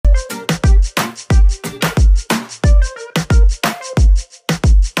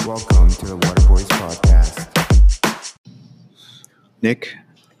Nick,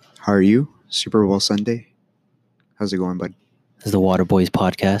 how are you? Super Bowl Sunday. How's it going, bud? This is the Water Boys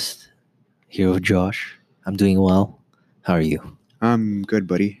podcast. Here with Josh. I'm doing well. How are you? I'm good,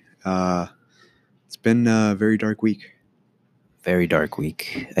 buddy. It's been a very dark week. Very dark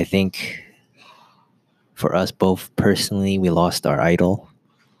week. I think for us both personally, we lost our idol.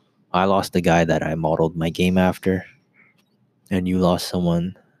 I lost the guy that I modeled my game after, and you lost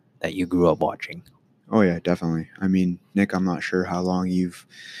someone that you grew up watching. Oh yeah, definitely. I mean, Nick, I'm not sure how long you've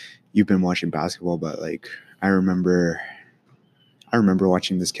been watching basketball, but like I remember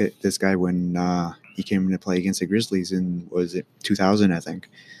watching this guy when he came to play against the Grizzlies in was it 2000, I think.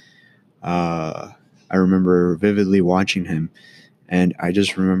 I remember vividly watching him, and I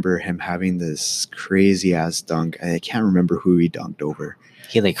just remember him having this crazy ass dunk. I can't remember who he dunked over.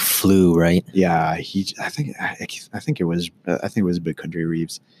 He flew, right? Yeah, I think it was Big Country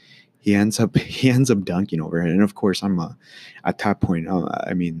Reeves. He ends up dunking over it, and of course at that point.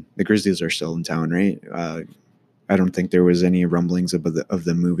 I mean, the Grizzlies are still in town, right? I don't think there was any rumblings of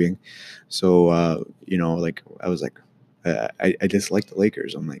them moving, so I was like, I dislike the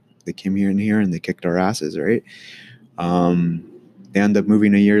Lakers. I'm like, they came here and they kicked our asses, right? They end up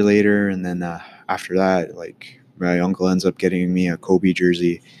moving a year later, and then after that, like my uncle ends up getting me a Kobe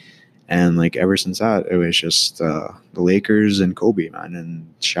jersey, and like ever since that, it was just the Lakers and Kobe, man, and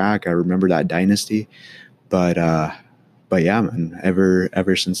Shaq. I remember that dynasty, but yeah, man.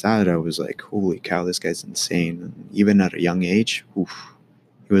 Ever since that, I was like, holy cow, this guy's insane. And even at a young age,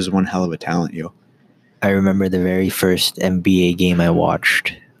 he was one hell of a talent, yo. I remember the very first NBA game I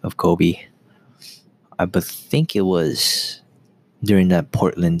watched of Kobe. I think it was during that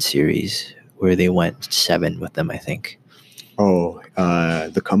Portland series where they went 7 with them, I think. Oh,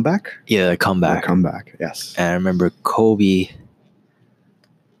 the comeback? Yeah, the comeback. The comeback, yes. And I remember Kobe.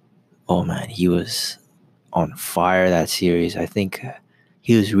 Oh, man, he was on fire that series. I think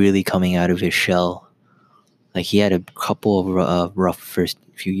he was really coming out of his shell. Like, he had a couple of rough first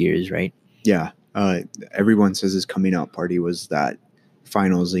few years, right? Yeah. Everyone says his coming out party was that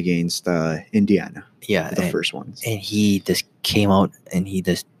finals against Indiana. Yeah. The first ones. And he just came out and he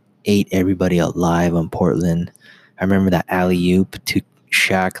just ate everybody alive on Portland. I remember that alley-oop to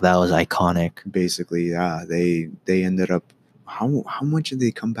Shaq. That was iconic. Basically, yeah. They ended up... How much did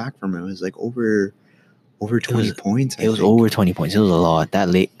they come back from it? It was like over 20 points. It was over 20 points. It was a lot.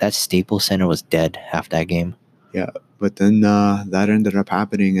 That Staples Center was dead half that game. Yeah, but then that ended up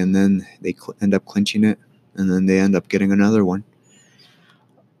happening, and then they end up clinching it, and then they end up getting another one.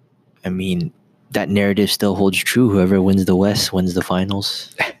 I mean, that narrative still holds true. Whoever wins the West wins the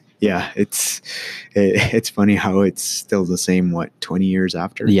finals. Yeah, it's funny how it's still the same, 20 years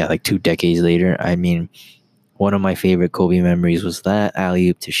after? Yeah, like 2 decades later. I mean, one of my favorite Kobe memories was that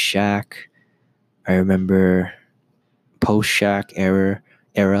alley-oop to Shaq. I remember post-Shaq era.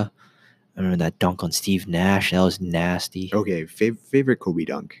 I remember that dunk on Steve Nash. That was nasty. Okay, favorite Kobe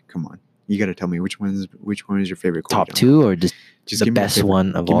dunk. Come on, you got to tell me which one is your favorite Kobe Top dunk? 2 or just the best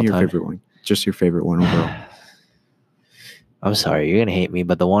one of all time? Give me your favorite one. Just your favorite one overall. I'm sorry, you're gonna hate me,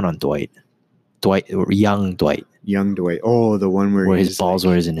 but the one on young Dwight. Oh, the one where his balls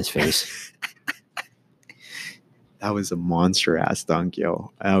were in his face. That was a monster ass dunk,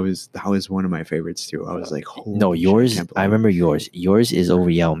 yo. That was one of my favorites too. I was like, holy no, yours. Shit, I remember yours. Yours is over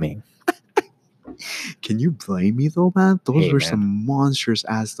Yao Ming. Can you blame me though, man? Those were some monstrous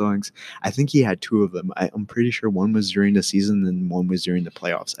ass dunks. I think he had 2 of them. I'm pretty sure one was during the season and one was during the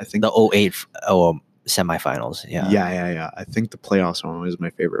playoffs. I think the 08 semifinals. Yeah. Yeah. I think the playoffs one was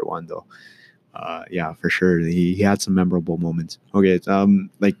my favorite one though. Yeah, for sure. He had some memorable moments. Okay,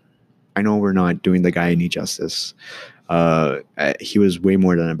 like I know we're not doing the guy any justice. He was way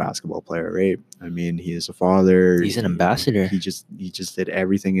more than a basketball player, right? I mean, he is a father. He's an ambassador. He just did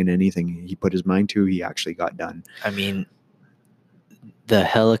everything and anything he put his mind to, he actually got done. I mean, the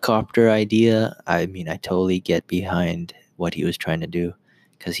helicopter idea, I totally get behind what he was trying to do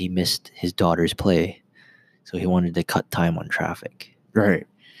because he missed his daughter's play. So he wanted to cut time on traffic. Right.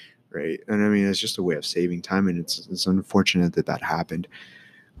 And I mean, it's just a way of saving time, and it's unfortunate that happened.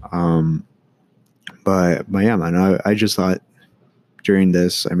 But yeah, man, I just thought during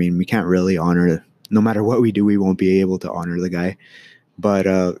this, I mean, we can't really honor, no matter what we do, we won't be able to honor the guy. But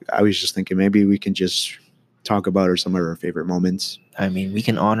I was just thinking maybe we can just talk about some of our favorite moments. I mean, we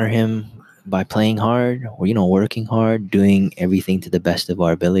can honor him by playing hard or, working hard, doing everything to the best of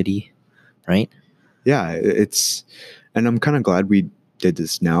our ability, right? Yeah, and I'm kind of glad we did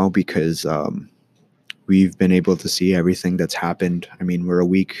this now because we've been able to see everything that's happened. I mean, we're a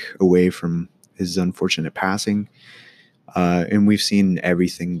week away from his unfortunate passing, and we've seen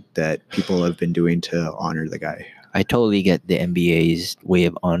everything that people have been doing to honor the guy. I totally get the NBA's way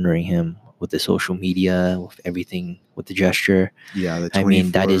of honoring him with the social media, with everything, with the gesture. Yeah, the I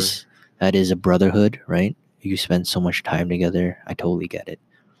mean, 24. that is a brotherhood, right? You spend so much time together. I totally get it.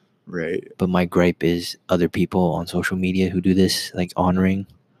 Right. But my gripe is other people on social media who do this, like honoring.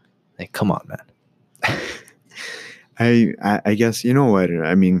 Like, come on, man. I guess, you know what?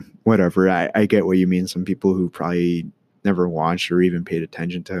 I mean, whatever. I get what you mean. Some people who probably never watched or even paid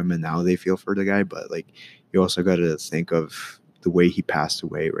attention to him and now they feel for the guy, but like you also got to think of the way he passed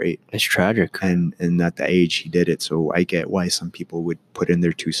away, right? It's tragic. And at the age he did it. So I get why some people would put in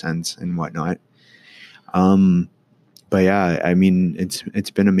their 2 cents and whatnot. But yeah, I mean,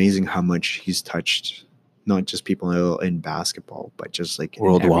 it's been amazing how much he's touched not just people in basketball, but just like in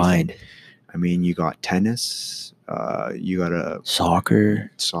everything. Worldwide. I mean, you got tennis, you got Soccer,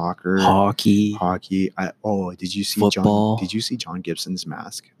 hockey. hockey, Did you see football. Did you see John Gibson's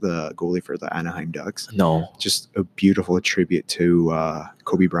mask, the goalie for the Anaheim Ducks? No. Just a beautiful tribute to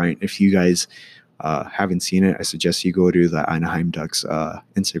Kobe Bryant. If you guys haven't seen it, I suggest you go to the Anaheim Ducks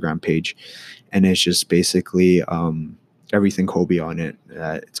Instagram page, and it's just basically everything Kobe on it.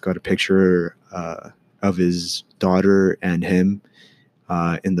 It's got a picture of his daughter and him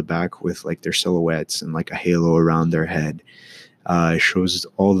in the back with like their silhouettes and like a halo around their head. It shows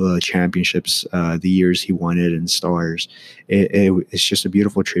all the championships, the years he won it, and stars. It's just a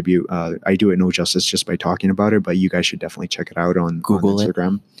beautiful tribute. I do it no justice just by talking about it, but you guys should definitely check it out on Google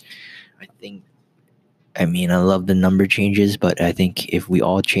Instagram. I mean, I love the number changes, but I think if we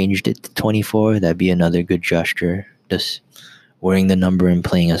all changed it to 24, that'd be another good gesture. Just wearing the number and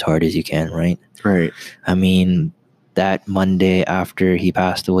playing as hard as you can, right? Right. I mean, that Monday after he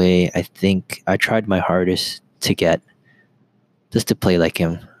passed away, I think I tried my hardest to play like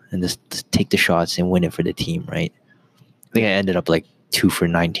him and just to take the shots and win it for the team, right? I think I ended up like 2 for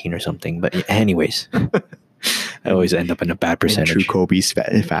 19 or something. But anyways, I always end up in a bad percentage. In true Kobe's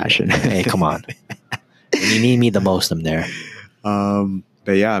fashion. Hey, come on. When you need me the most, I'm there.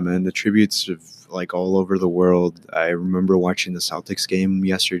 But yeah, man, the tributes of like all over the world. I remember watching the Celtics game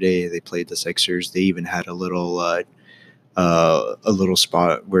yesterday. They played the Sixers. They even had a little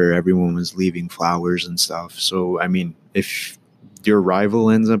spot where everyone was leaving flowers and stuff. So I mean, if your rival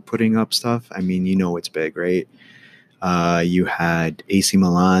ends up putting up stuff, I mean, you know it's big, right? You had AC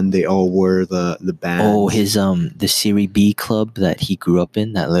Milan. They all wore the band. Oh, his the Serie B club that he grew up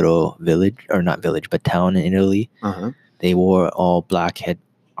in, that little village, or not village, but town in Italy. They wore all black head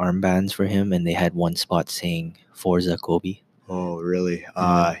armbands for him, and they had one spot saying Forza Kobe. Oh, really?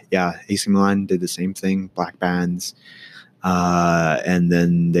 Yeah, AC Milan did the same thing, black bands. And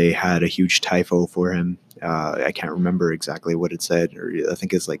then they had a huge typho for him. I can't remember exactly what it said, or I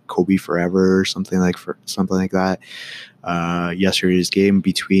think it's like Kobe Forever or something like that. Yesterday's game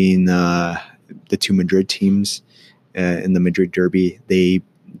between the two Madrid teams in the Madrid derby,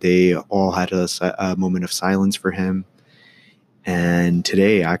 they all had a moment of silence for him. And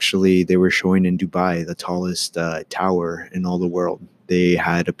today, actually, they were showing in Dubai the tallest tower in all the world. They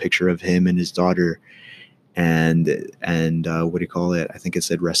had a picture of him and his daughter. And what do you call it? I think it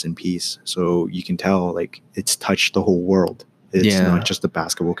said rest in peace. So you can tell like it's touched the whole world. It's not just the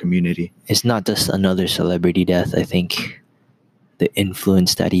basketball community. It's not just another celebrity death. I think the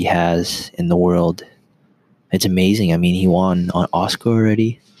influence that he has in the world, it's amazing. I mean, he won an Oscar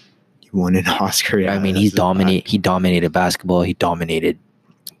already. He won an Oscar. Yeah, I mean, he dominated basketball. He dominated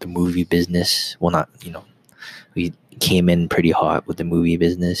the movie business. Well, not, he came in pretty hot with the movie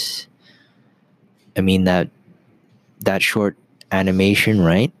business. I mean, that short animation,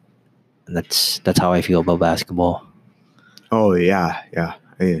 right? That's how I feel about basketball. Oh yeah.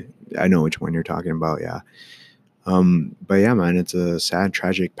 I know which one you're talking about. Yeah. But yeah, man, it's a sad,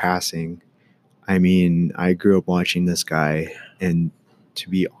 tragic passing. I mean, I grew up watching this guy, and to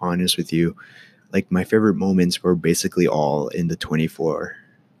be honest with you, like my favorite moments were basically all in the 24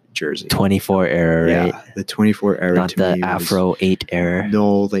 jersey. 24 era, right? Yeah, the 24 era. Not the Afro 8 era.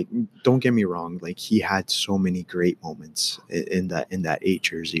 No, like don't get me wrong. Like he had so many great moments in that 8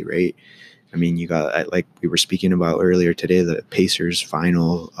 jersey, right? I mean, you got, like we were speaking about earlier today, the Pacers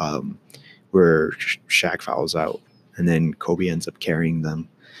final where Shaq fouls out, and then Kobe ends up carrying them.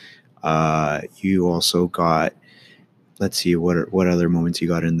 You also got, let's see, what other moments you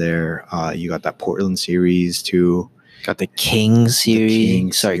got in there? You got that Portland series too. Got the King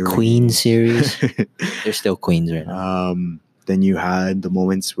series. Queen series. They're still Queens right now. Then you had the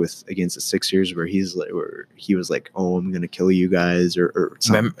moments against the Sixers where he was like, "Oh, I'm gonna kill you guys," or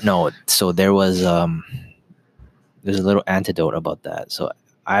something. So there was there's a little antidote about that. So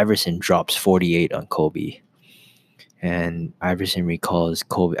Iverson drops 48 on Kobe, and Iverson recalls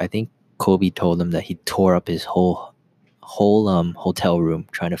Kobe. I think Kobe told him that he tore up his whole hotel room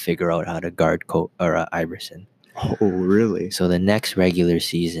trying to figure out how to guard Iverson. Oh, really? So the next regular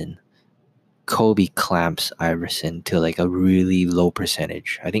season, Kobe clamps Iverson to like a really low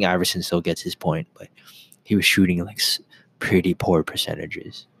percentage. I think Iverson still gets his point, but he was shooting like pretty poor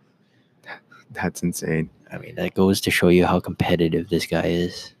percentages. That's insane. I mean, that goes to show you how competitive this guy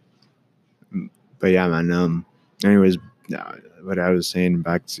is. But yeah, man. Anyways, what I was saying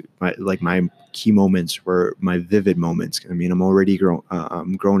back to my key moments were my vivid moments. I mean, I'm already grown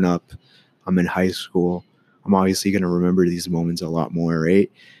up. I'm in high school. I'm obviously gonna remember these moments a lot more, right?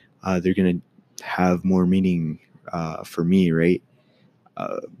 They're gonna have more meaning for me, right?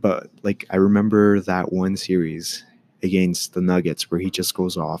 But like I remember that one series against the Nuggets where he just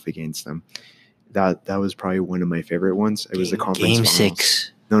goes off against them. That was probably one of my favorite ones. It was the conference Game finals.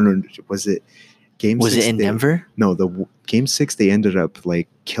 6. No, was it Game Was 6? it in Denver? No, Game 6 they ended up like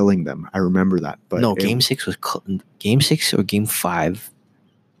killing them. I remember that. But no, Game 6 was Game 6 or Game 5.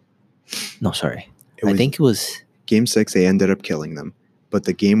 No, sorry. I think it was Game 6 they ended up killing them. But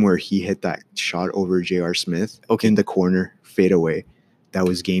the game where he hit that shot over J.R. Smith in the corner, fade away, that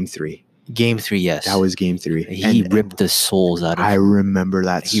was Game 3. Game 3, yes. That was Game 3. He ripped the souls out of. I remember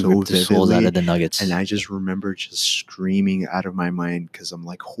that so vividly. He ripped the souls out of the Nuggets. And I just remember just screaming out of my mind because I'm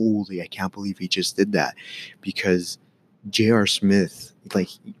like, holy, I can't believe he just did that. Because J.R. Smith, like,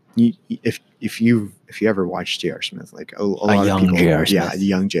 if you ever watched J.R. Smith, like a lot of people, J.R. Smith. Yeah, a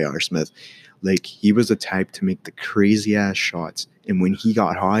young J.R. Smith, like he was the type to make the crazy ass shots. And when he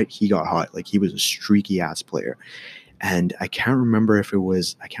got hot. Like he was a streaky ass player. And I can't remember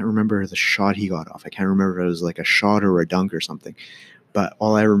the shot he got off. I can't remember if it was like a shot or a dunk or something. But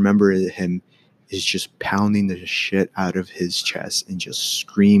all I remember of him is just pounding the shit out of his chest and just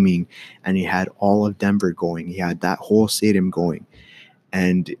screaming. And he had all of Denver going. He had that whole stadium going.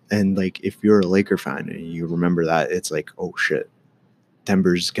 And like if you're a Laker fan and you remember that, it's like, oh shit,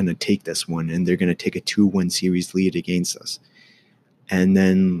 Denver's gonna take this one and they're gonna take a 2-1 series lead against us. And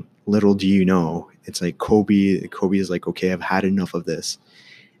then little do you know, it's like Kobe is like, okay, I've had enough of this.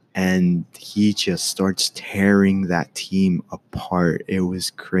 And he just starts tearing that team apart. It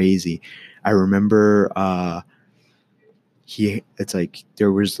was crazy. I remember it's like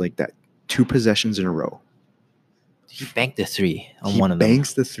there was like that 2 possessions in a row. He banked the 3 on one of them. He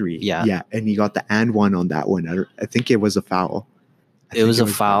banks the 3. Yeah. And he got the and one on that one. I think it was a foul. It was a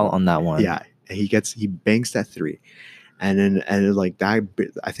foul on that one. Yeah. And he banks that 3. And then like that,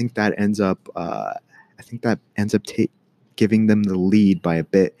 I think that ends up giving them the lead by a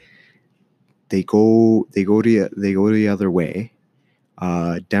bit. They go the other way.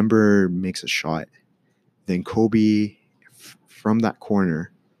 Denver makes a shot. Then Kobe from that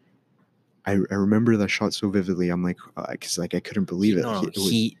corner. I remember that shot so vividly. I'm like, because like I couldn't believe it. No,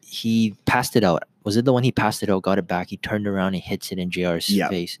 he passed it out. Was it the one he passed it out, got it back? He turned around and hits it in JR's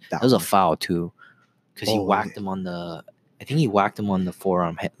face. That was a foul too, because he whacked him on the. I think he whacked him on the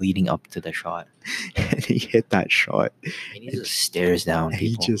forearm leading up to the shot. And he hit that shot. And he just stares down.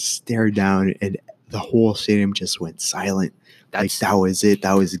 He just stared down, and the whole stadium just went silent. Like that was it.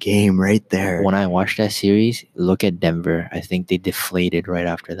 That was the game right there. When I watched that series, look at Denver. I think they deflated right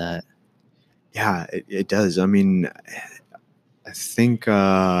after that. Yeah, it does. I mean, I think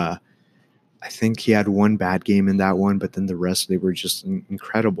he had one bad game in that one, but then the rest they were just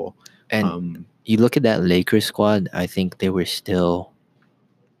incredible. And you look at that Lakers squad, I think they were still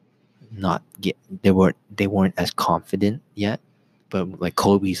they weren't as confident yet. But like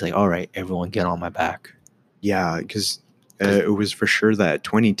Kobe's like, all right, everyone get on my back. Yeah, because it was for sure that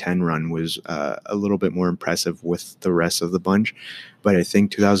 2010 run was a little bit more impressive with the rest of the bunch. But I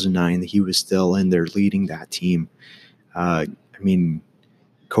think 2009, he was still in there leading that team. I mean,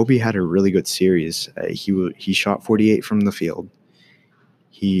 Kobe had a really good series. He shot 48 from the field.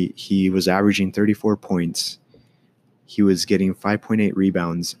 He was averaging 34 points. He was getting 5.8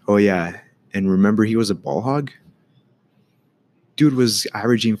 rebounds. Oh, yeah. And remember, he was a ball hog? Dude was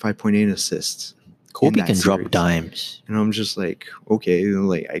averaging 5.8 assists. Kobe can drop dimes. And I'm just like, okay.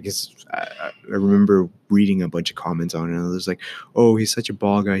 Like, I guess I remember reading a bunch of comments on it. And it was like, oh, he's such a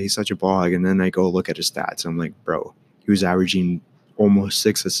ball guy. He's such a ball hog. And then I go look at his stats. I'm like, bro, he was averaging almost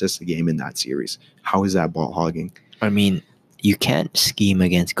 6 assists a game in that series. How is that ball hogging? I mean, you can't scheme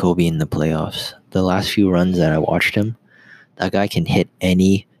against Kobe in the playoffs. The last few runs that I watched him, that guy can hit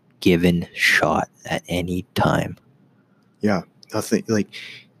any given shot at any time. Yeah, nothing like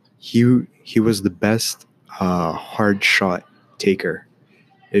he was the best hard shot taker,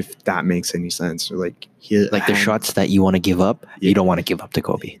 if that makes any sense. Like the shots that you want to give up, you don't want to give up to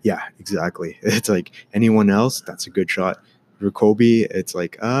Kobe. Yeah, exactly. It's like anyone else, that's a good shot. For Kobe, it's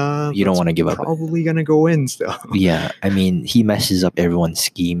like, You don't want to give up. Probably gonna go in still. Yeah, I mean, he messes up everyone's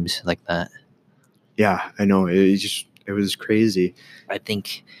schemes like that. Yeah, I know. It was crazy. I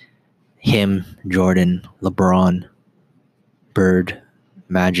think him, Jordan, LeBron, Bird,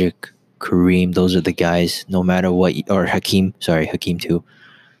 Magic, Kareem, those are the guys. No matter what, or Hakeem too.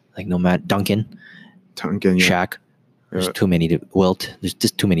 Like no matter Duncan, Duncan, yeah. Shaq. There's too many to Wilt. There's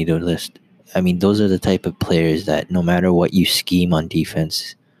just too many to list. I mean, those are the type of players that no matter what you scheme on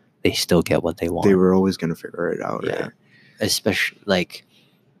defense, they still get what they want. They were always gonna figure it out, Yeah. right? Especially like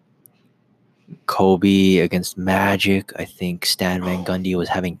Kobe against Magic. I think Stan Van Gundy was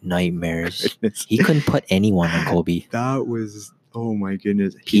having nightmares. He couldn't put anyone on Kobe. That was, oh my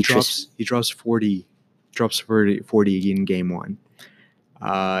goodness. He drops 40 in game one.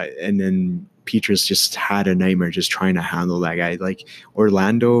 And then Petrus just had a nightmare just trying to handle that guy. Like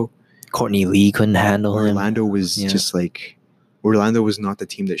Orlando, Courtney Lee couldn't handle him. Orlando was just like, Orlando was not the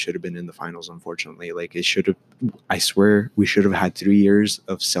team that should have been in the finals, unfortunately. Like it should have, I swear we should have had 3 years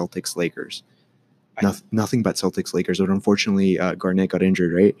of Celtics Lakers. Nothing but Celtics Lakers. But unfortunately, Garnett got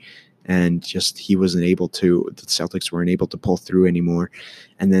injured, right? And just he wasn't able to, the Celtics weren't able to pull through anymore.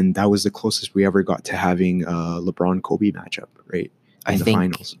 And then that was the closest we ever got to having a LeBron Kobe matchup, right? In the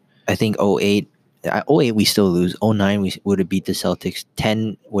finals. I think 08 we still lose. 09 we would have beat the Celtics.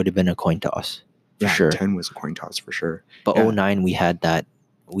 10 would have been a coin toss. For sure. 10 was a coin toss for sure. But 09 we had that.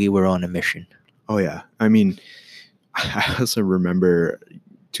 We were on a mission. Oh yeah. I mean, I also remember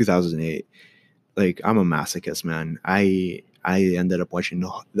 2008. Like I'm a masochist, man. I ended up watching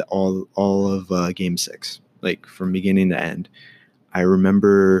all of Game 6, like from beginning to end. I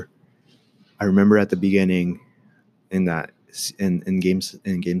remember at the beginning in game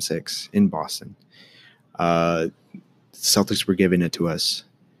 6 in Boston, Celtics were giving it to us,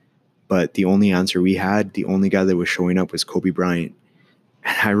 but the only answer we had, the only guy that was showing up was Kobe Bryant.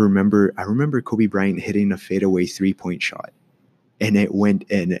 And I remember Kobe Bryant hitting a fadeaway 3-point shot. And it went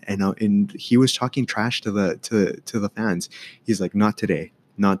in, and he was talking trash to the fans. He's like, "Not today.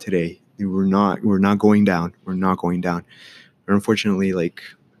 We're not going down. We're not going down." But unfortunately, like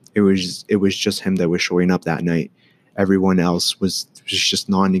it was just him that was showing up that night. Everyone else was just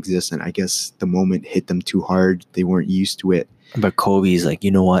non-existent. I guess the moment hit them too hard. They weren't used to it. But Kobe's like,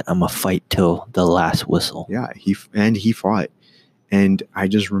 you know what? I'm gonna fight till the last whistle. Yeah, he fought, and I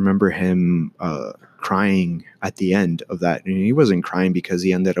just remember him crying at the end of that. And he wasn't crying because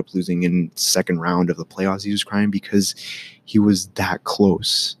he ended up losing in second round of the playoffs. He was crying because he was that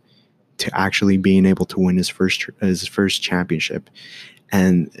close to actually being able to win his first championship.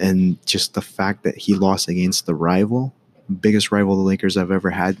 And just the fact that he lost against the biggest rival the Lakers have ever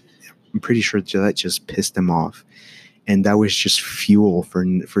had, I'm pretty sure that just pissed him off. And that was just fuel for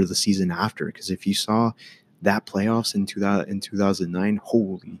the season after. Because if you saw that playoffs in 2009,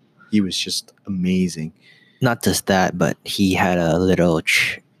 holy, he was just amazing. Not just that, but he had a little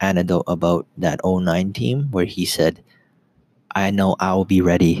anecdote about that 09 team where he said, I know I'll be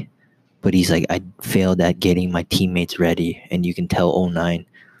ready, but he's like, I failed at getting my teammates ready. And you can tell 09,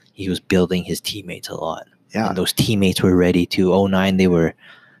 he was building his teammates a lot. Yeah. And those teammates were ready too. 09,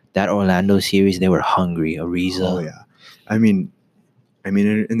 that Orlando series, they were hungry. Ariza. Oh, yeah. I mean,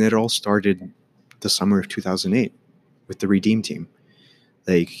 and it all started the summer of 2008 with the Redeem team.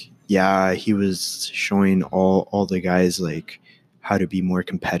 Like, yeah, he was showing all the guys like how to be more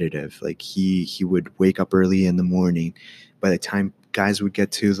competitive. Like he would wake up early in the morning. By the time guys would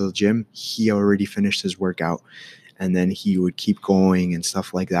get to the gym, he already finished his workout, and then he would keep going and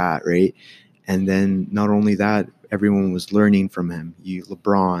stuff like that, right? And then not only that, everyone was learning from him.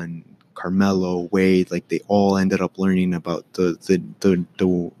 LeBron, Carmelo, Wade, like they all ended up learning about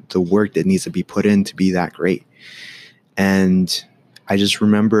the work that needs to be put in to be that great. And I just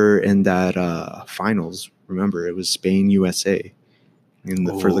remember in that finals, it was Spain, USA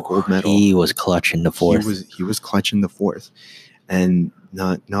for the gold medal. He was clutching the fourth. He was clutching the fourth. And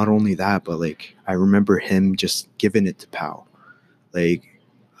not only that, but like I remember him just giving it to Pau. Like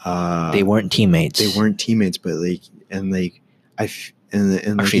they weren't teammates. But like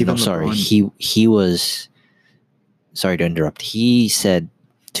actually, no, sorry. He was, sorry to interrupt. He said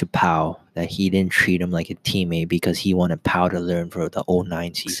to Pau that he didn't treat him like a teammate because he wanted Pau to learn for the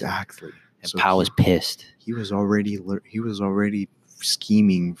 09 season. Exactly. And so Pau was pissed. He was already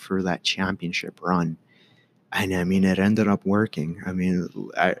scheming for that championship run. And I mean, it ended up working. I mean,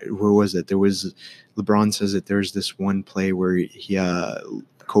 where was it? LeBron says that there's this one play where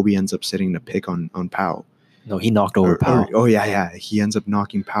Kobe ends up setting a pick on Pau. No, he knocked over Pau. Oh yeah. He ends up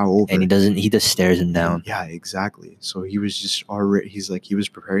knocking Pau over. And he just stares him down. Yeah, exactly. So he was just he was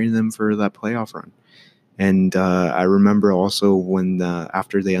preparing them for that playoff run. And I remember also when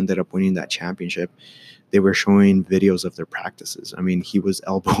after they ended up winning that championship, they were showing videos of their practices. I mean, he was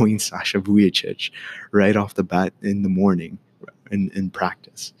elbowing Sasha Vujacic right off the bat in the morning in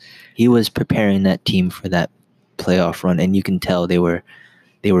practice. He was preparing that team for that playoff run, and you can tell they were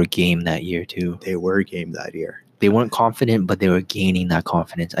game that year too. They were game that year. They weren't confident, but they were gaining that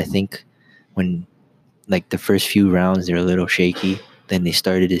confidence. I think when like the first few rounds they were a little shaky, then they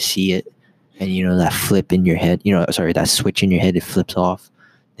started to see it, and that flip in your head, that switch in your head, it flips off.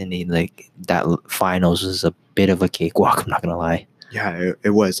 Then they that finals was a bit of a cakewalk. I'm not gonna lie. Yeah,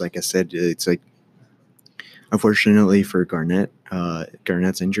 it was. Like I said, it's like, unfortunately for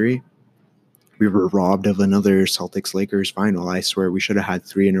Garnett's injury, we were robbed of another Celtics-Lakers final. I swear we should have had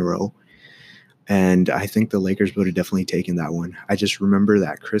 3 in a row. And I think the Lakers would have definitely taken that one. I just remember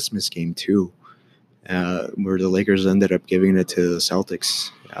that Christmas game too, where the Lakers ended up giving it to the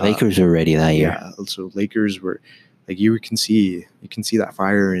Celtics. Lakers were ready that year. Yeah, so Lakers were like, you can see that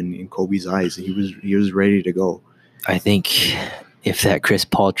fire in Kobe's eyes. He was ready to go. I think if that Chris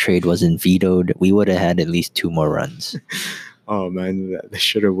Paul trade wasn't vetoed, we would have had at least 2 more runs. Oh man, they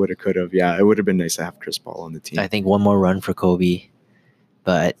should have, would have, could have. Yeah, it would have been nice to have Chris Paul on the team. I think 1 more run for Kobe,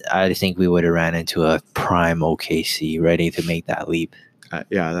 but I think we would have ran into a prime OKC ready to make that leap.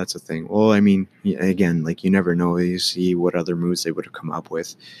 Yeah, that's the thing. Well, I mean, again, like, you never know. You see what other moves they would have come up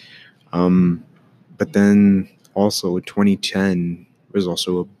with. But then also 2010 was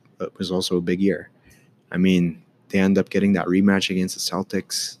also a big year. I mean, they end up getting that rematch against the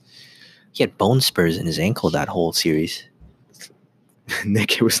Celtics. He had bone spurs in his ankle that whole series.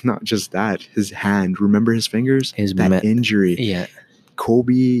 Nick, it was not just that. His hand. Remember his fingers? That injury. Yeah.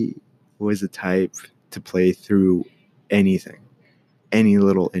 Kobe was the type to play through anything. Any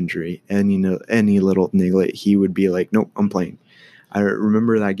little injury, any little niggle, he would be like, nope, I'm playing. I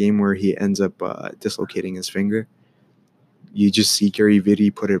remember that game where he ends up dislocating his finger. You just see Gary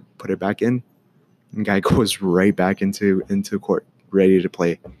Vitti put it back in, and guy goes right back into court, ready to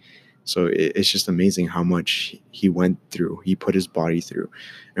play. So it's just amazing how much he went through. He put his body through.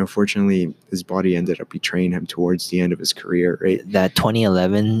 And unfortunately, his body ended up betraying him towards the end of his career, right? That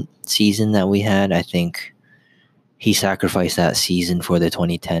 2011 season that we had, I think he sacrificed that season for the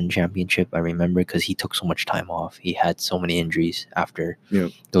 2010 championship. I remember because he took so much time off. He had so many injuries after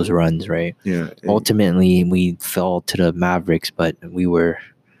those runs, right? Yeah. Ultimately, we fell to the Mavericks, but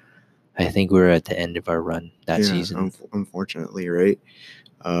I think we were at the end of our run that season. Unfortunately, right?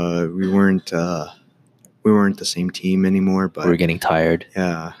 We weren't the same team anymore, but we were getting tired.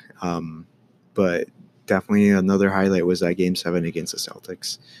 Yeah. But definitely another highlight was that Game 7 against the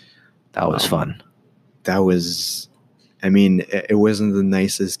Celtics. That was fun. That was, I mean, it wasn't the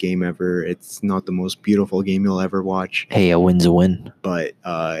nicest game ever. It's not the most beautiful game you'll ever watch. Hey, a win's a win. But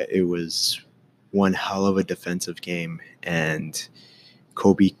it was one hell of a defensive game, and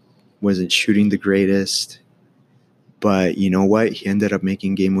Kobe wasn't shooting the greatest. But you know what? He ended up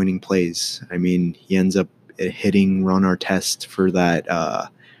making game-winning plays. I mean, he ends up hitting Ron Artest for that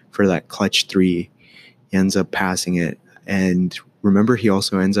clutch 3. He ends up passing it. And remember, he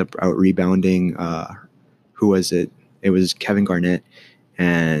also ends up out-rebounding, who was it? It was Kevin Garnett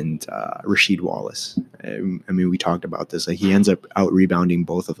and Rasheed Wallace. I mean, we talked about this. Like, he ends up out-rebounding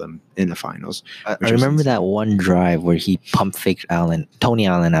both of them in the finals. I remember that one drive where he pump-faked Tony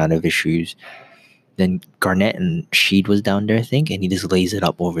Allen out of his shoes. Then Garnett and Sheed was down there, I think, and he just lays it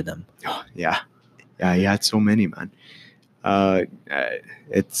up over them. Yeah, he had so many, man.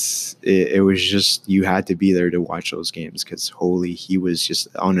 It was just, you had to be there to watch those games because he was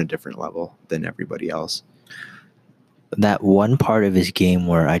just on a different level than everybody else. That one part of his game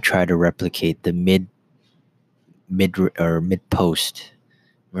where I try to replicate the mid post,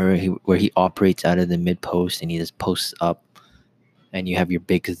 where he operates out of the mid post and he just posts up. And you have your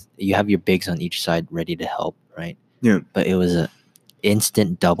bigs on each side ready to help, right? Yeah. But it was an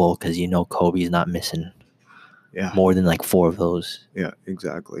instant double because Kobe's not missing more than like 4 of those. Yeah,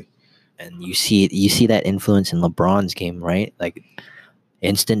 exactly. And you see that influence in LeBron's game, right? Like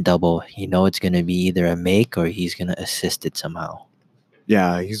instant double. It's gonna be either a make or he's gonna assist it somehow.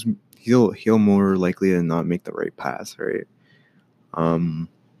 Yeah, he'll more likely than not make the right pass, right?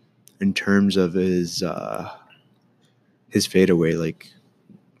 In terms of his fadeaway, like,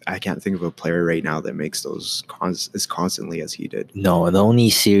 I can't think of a player right now that makes those as constantly as he did. No, the only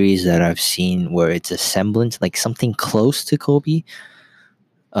series that I've seen where it's a semblance, like something close to Kobe,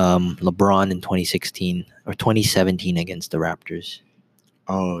 LeBron in 2016 or 2017 against the Raptors.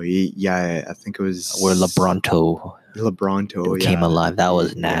 Oh, yeah, I think it was where LeBronto came alive. That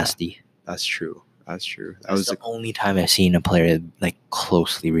was nasty. Yeah, that's true. That was the only time I've seen a player like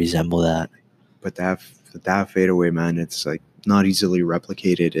closely resemble that. But that that fadeaway, man, it's like not easily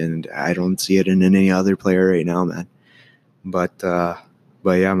replicated, and I don't see it in any other player right now, man. But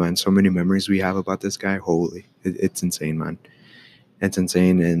yeah, man, so many memories we have about this guy. Holy, it's insane, man. It's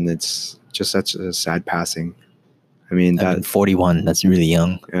insane, and it's just such a sad passing. I mean, 41. That's really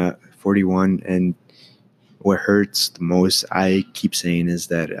young. 41, and what hurts the most, I keep saying, is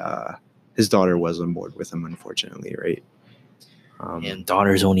that his daughter was on board with him, unfortunately, right? And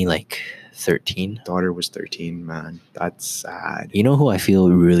daughter's only like 13. Daughter was 13, man. That's sad. You know who I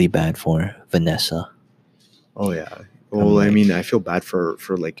feel really bad for? Vanessa. Oh yeah. Well, I mean, I feel bad for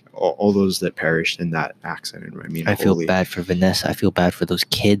like all those that perished in that accident. I mean, I feel bad for Vanessa. I feel bad for those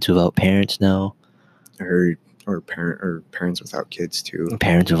kids without parents now. Or parents without kids too.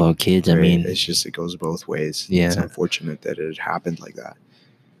 Parents without kids. Right? I mean, it's just, it goes both ways. Yeah. It's unfortunate that it happened like that.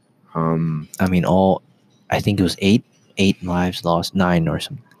 I mean, I think it was eight lives lost, 9 or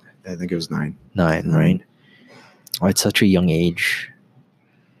something. I think it was 9. 9, right? Oh, it's such a young age.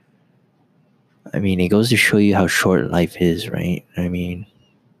 I mean, it goes to show you how short life is, right? I mean,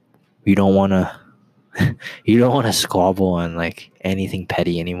 you don't want to squabble on like anything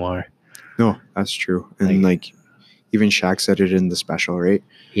petty anymore. No, that's true. And like even Shaq said it in the special, right?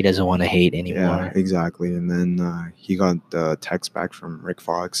 He doesn't want to hate anymore. Yeah, exactly. And then he got the text back from Rick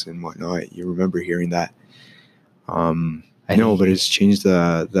Fox and whatnot. You remember hearing that? No, but it's changed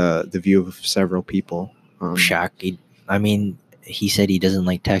the view of several people. Shaq, he said he doesn't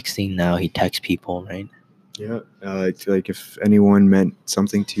like texting. Now he texts people, right? Yeah. It's like if anyone meant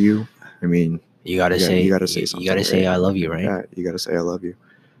something to you, I mean, you gotta say something. You gotta say I love you, right? Yeah, you gotta say I love you.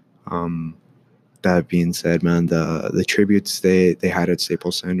 That being said, man, the tributes they had at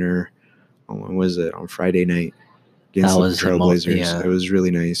Staples Center, when was it? On Friday night against the Trailblazers. It was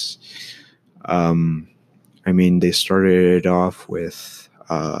really nice. I mean, they started it off with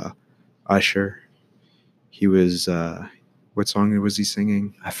Usher. He was what song was he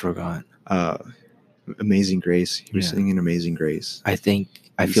singing? I forgot. Amazing Grace. He was singing Amazing Grace. I feel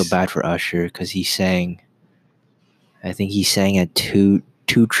bad for Usher because he sang. I think he sang at two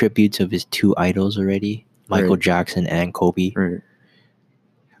tributes of his 2 idols already, Michael Jackson and Kobe. Right.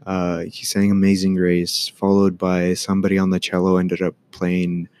 He sang Amazing Grace, followed by somebody on the cello ended up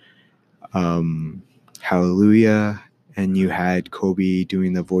playing Hallelujah, and you had Kobe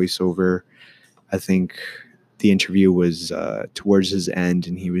doing the voiceover. I think the interview was towards his end,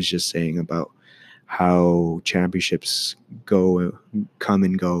 and he was just saying about how championships come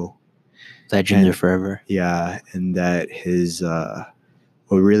and go. Legends are forever. Yeah, and that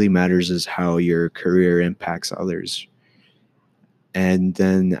what really matters is how your career impacts others. And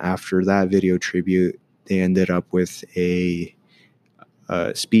then after that video tribute, they ended up with a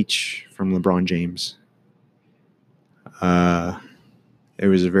speech from LeBron James. It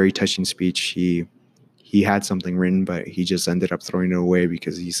was a very touching speech. He had something written, but he just ended up throwing it away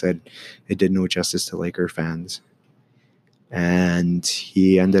because he said it did no justice to Laker fans. And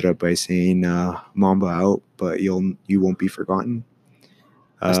he ended up by saying, "Mamba out, but you won't be forgotten."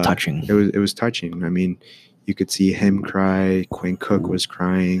 That's touching. It was touching. I mean, you could see him cry. Quinn Cook was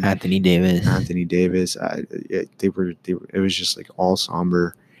crying. Anthony Davis. It was just like all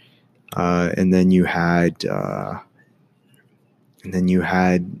somber. And then you had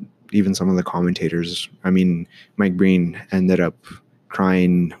even some of the commentators. I mean, Mike Breen ended up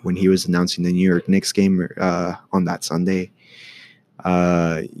crying when he was announcing the New York Knicks game on that Sunday.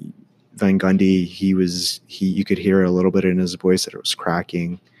 Van Gundy, you could hear a little bit in his voice that it was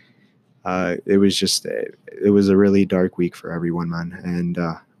cracking. It was a really dark week for everyone, man, and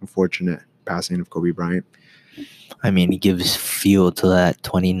unfortunate passing of Kobe Bryant. I mean, he gives fuel to that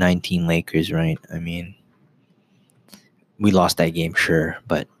 2019 Lakers, right? I mean, we lost that game, sure,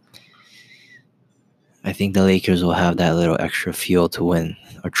 but I think the Lakers will have that little extra fuel to win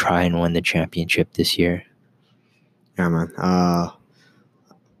or try and win the championship this year. Yeah, man.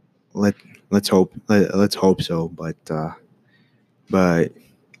 Let's hope so, but yeah,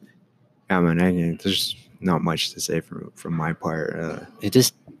 man. There's not much to say from my part.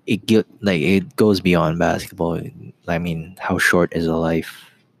 It goes beyond basketball. I mean, how short is a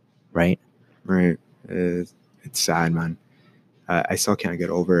life, right? Right. It's sad, man. I still can't get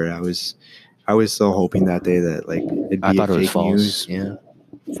over it. I was still hoping that day that like it'd be I thought it was fake false. news. Yeah.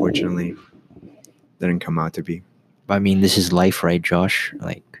 Fortunately, didn't come out to be. I mean, this is life, right, Josh?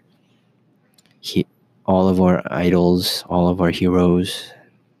 Like, all of our idols, all of our heroes,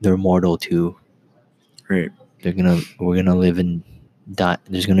 they're mortal too. Right. We're gonna live and die.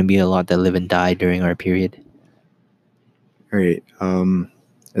 There's gonna be a lot that live and die during our period. Right.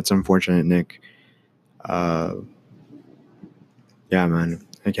 It's unfortunate, Nick. Yeah, man.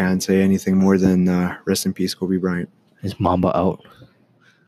 I can't say anything more than rest in peace, Kobe Bryant. Is Mamba out?